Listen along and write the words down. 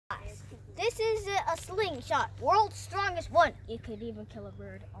This is a slingshot, world's strongest one. It could even kill a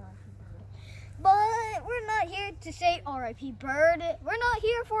bird. But we're not here to say R.I.P. bird. We're not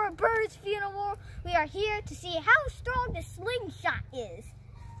here for a bird's funeral. We are here to see how strong the slingshot is.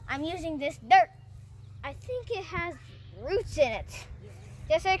 I'm using this dirt. I think it has roots in it.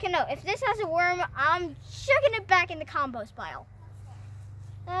 Just so you can know, if this has a worm, I'm chucking it back in the compost pile.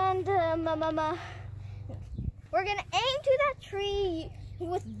 And we're gonna aim to that tree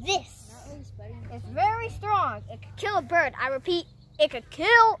with this. It's very strong. It could kill a bird. I repeat, it could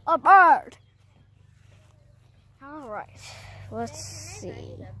kill a bird. All right, let's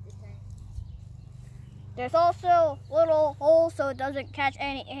see. There's also little holes so it doesn't catch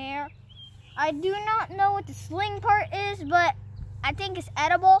any air. I do not know what the sling part is, but I think it's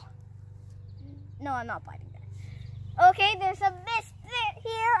edible. No, I'm not biting that. Okay, there's a mist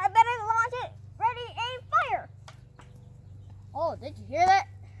here. I better launch it. Ready, aim, fire. Oh, did you hear that?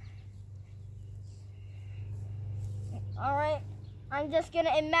 All right, I'm just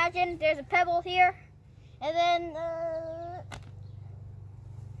gonna imagine there's a pebble here. And then,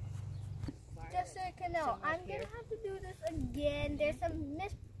 just so you can know, I'm going to have to do this again. There's some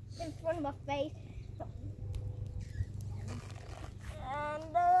mist in front of my face. And,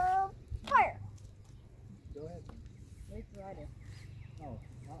 fire. Go ahead. Wait right there. Oh,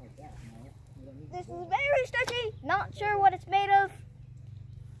 not like that. No. This is very stretchy. Not sure what it's made of.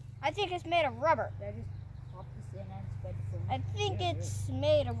 I think it's made of rubber. I think it's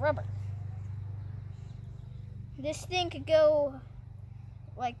made of rubber. This thing could go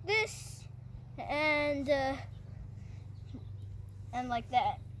like this and like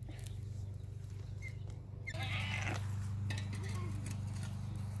that.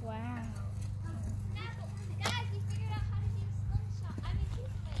 Wow. Guys, we figured out how to do slingshot. I mean,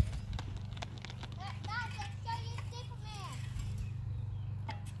 Superman. Guys, let's go use Superman.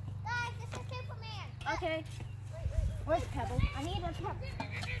 Guys, this is Superman. Okay. Where's the pebble? I need a pebble. I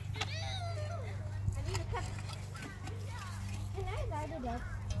need a pebble. Can I ride it up?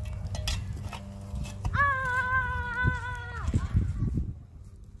 Ah!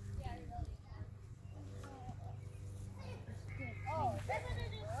 Oh, this is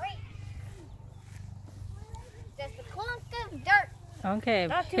great. Just a clunk of dirt. Okay,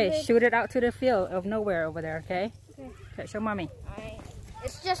 okay, shoot it out to the field of nowhere over there, okay? Okay, show mommy. Alright.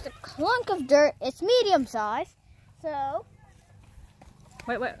 It's just a clunk of dirt. It's medium size. So.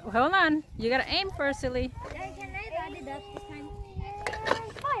 Wait, hold on. You gotta aim first, silly. Can I ride it up this time?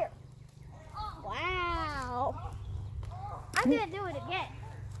 And fire. Wow. I'm gonna do it again.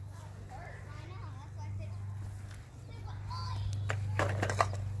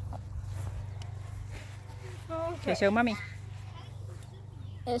 Okay, show mommy.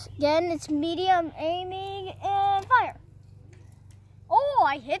 It's medium aiming and fire. Oh,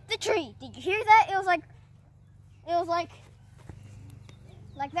 I hit the tree. Did you hear that? It was like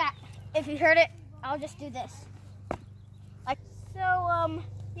that. If you heard it, I'll just do this.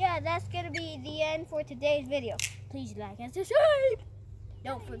 Yeah, that's gonna be the end for today's video. Please like and subscribe.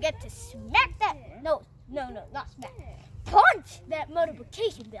 Don't forget to smack that. No, not smack. Punch that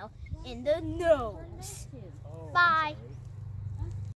notification bell in the nose. Bye.